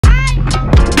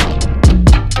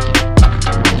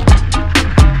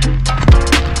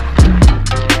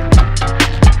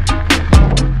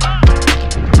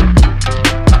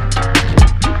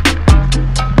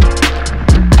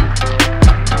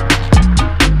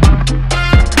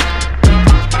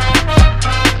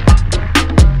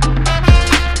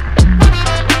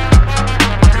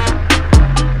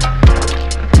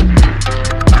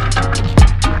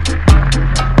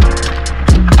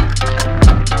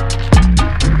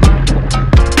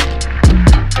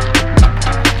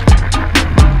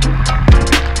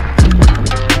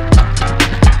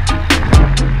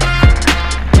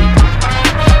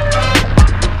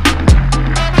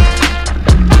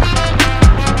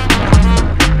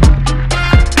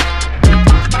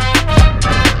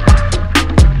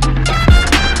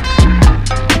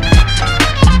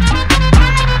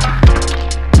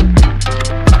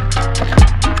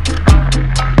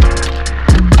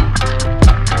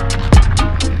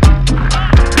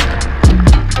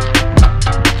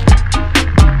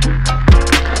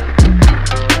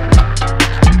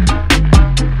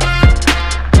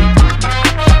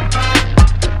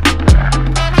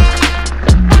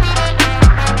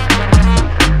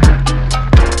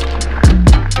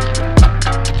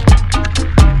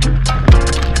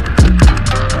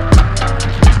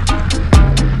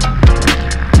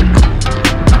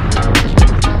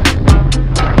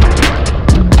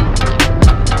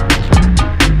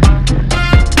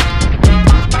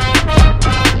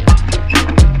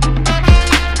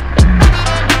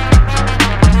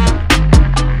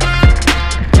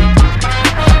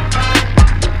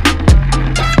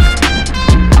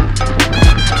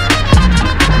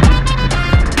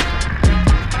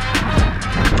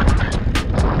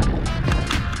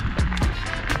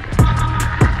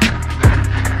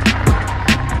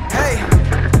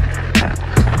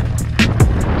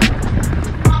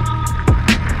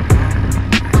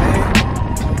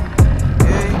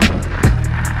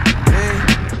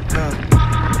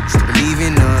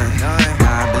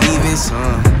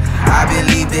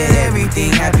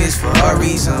everything happens for a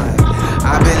reason.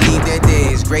 I believe that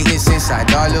there is greatness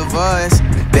inside all of us.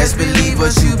 Best believe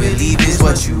what you believe is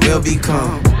what you will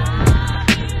become.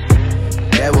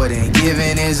 That what ain't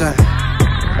given is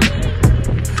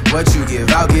what you give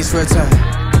out gets returned.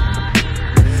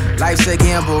 Life's a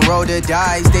gamble, roll the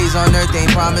dice. Days on earth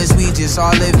ain't promised, we just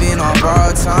all living on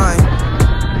borrowed time.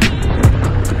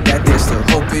 That there's still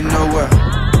hope in the world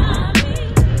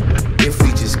if we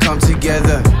just come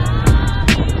together.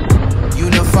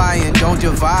 Unify and don't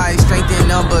divide. Strength in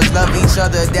numbers, love each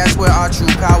other, that's where our true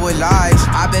power lies.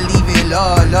 I believe in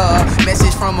love, love,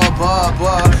 message from above,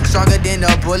 stronger than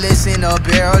the bullets in a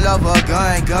barrel of a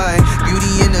gun.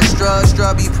 Beauty in the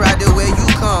struggle, be proud of where you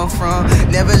come from.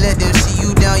 Never let them see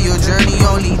you down, your journey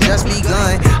only just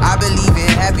begun. I believe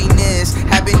in happiness,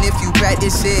 happen if you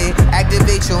practice it.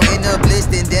 Activate your inner bliss,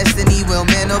 then destiny will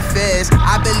manifest.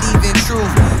 I believe in truth,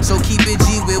 so keep it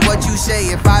G with what you say.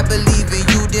 If I believe in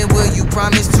you, then will you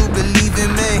promise to believe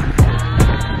in me?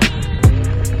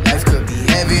 Life could be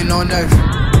heaven on earth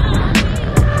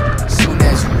soon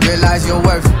as you realize your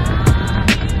worth.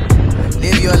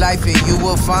 Live your life and you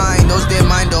will find those that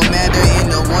mind don't matter,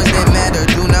 and the ones that matter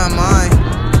do not mind.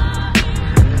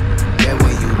 That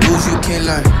when you lose you can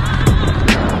learn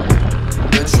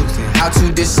the truth and how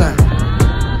to discern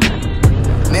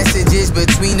messages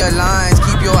between the lines.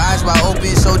 Keep your eyes wide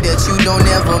open so that you don't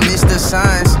ever miss the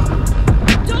signs.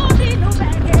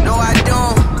 No, I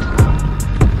don't.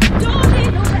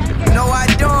 No, I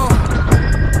don't.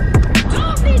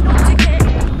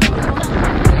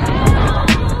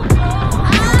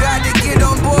 You got to get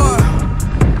on board.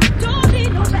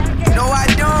 No, I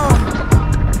don't.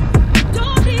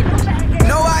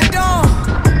 No, I don't.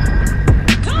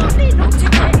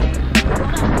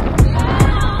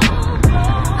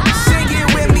 Sing it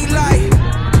with me like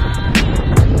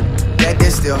that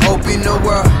there's still hope in the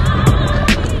world.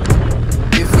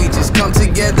 Come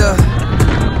together,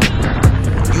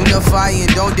 unify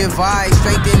and don't divide.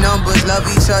 Strength in numbers, love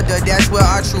each other, that's where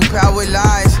our true power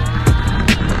lies.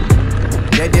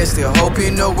 That there's still hope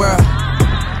in the world.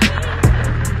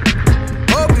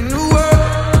 Hope in the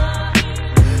world.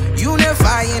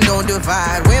 Unify and don't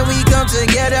divide. When we come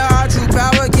together, our true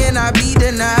power cannot be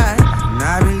denied. And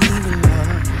I believe in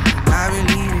love, I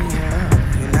believe in you,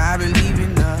 and I believe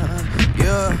in love,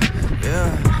 yeah, yeah.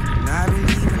 And I believe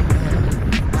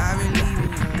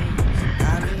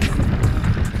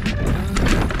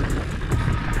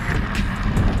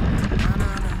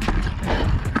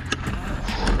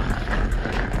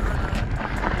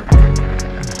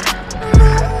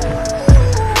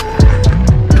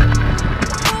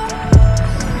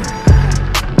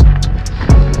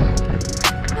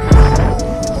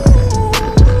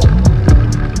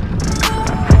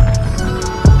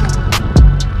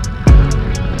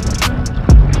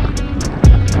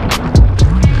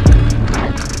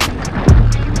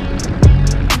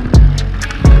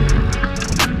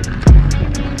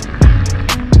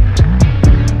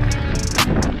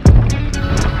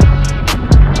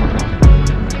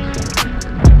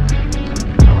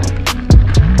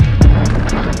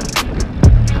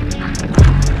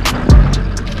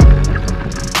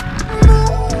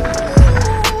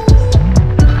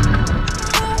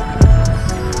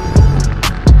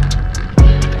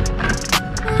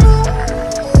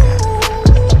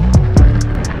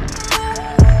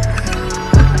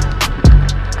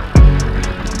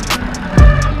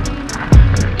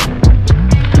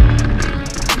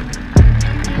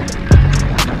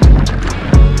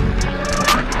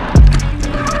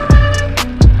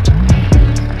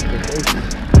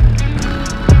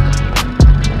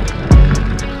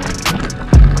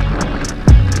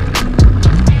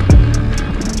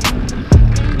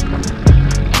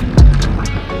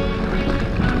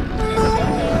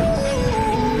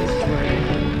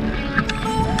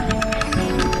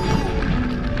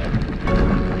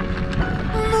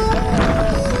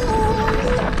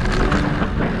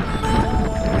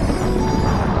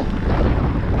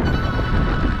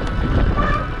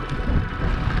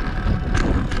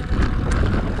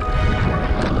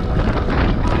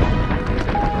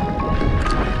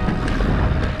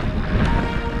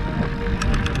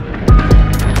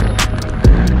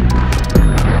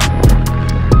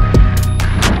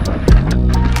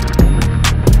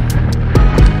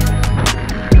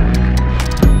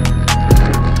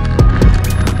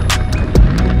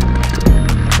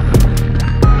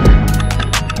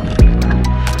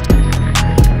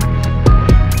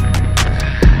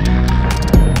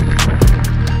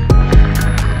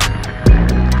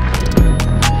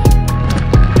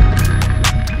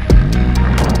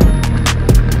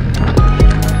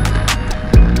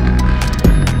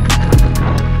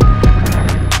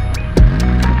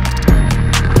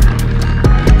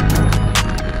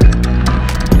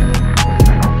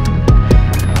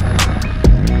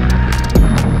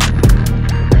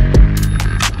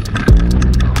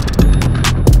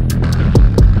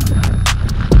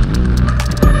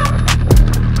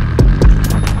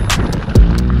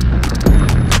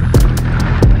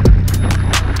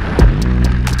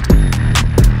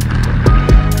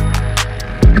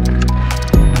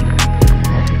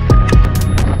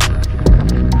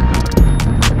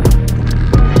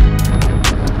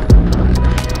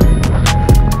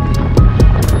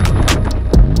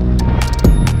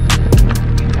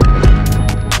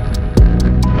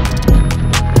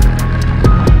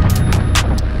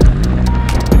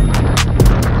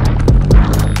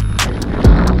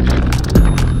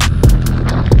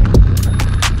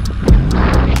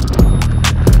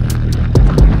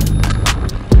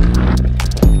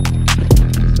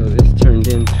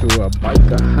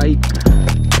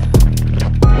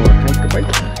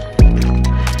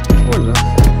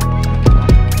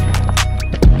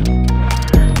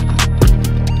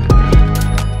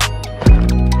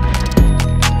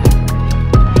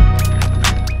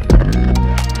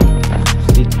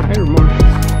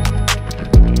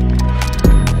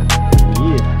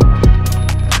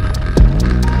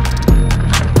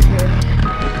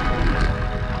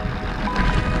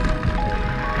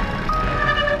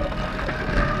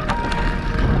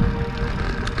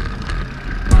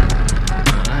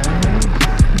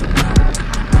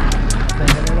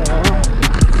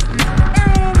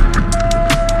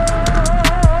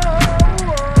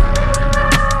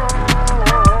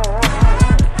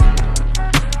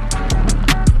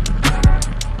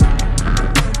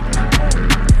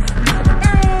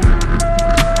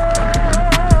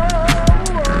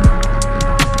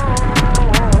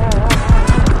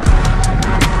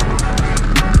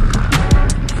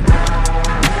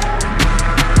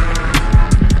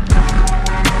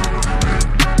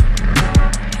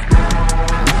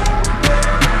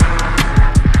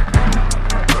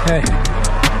Okay.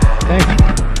 Thank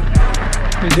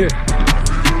you. You too.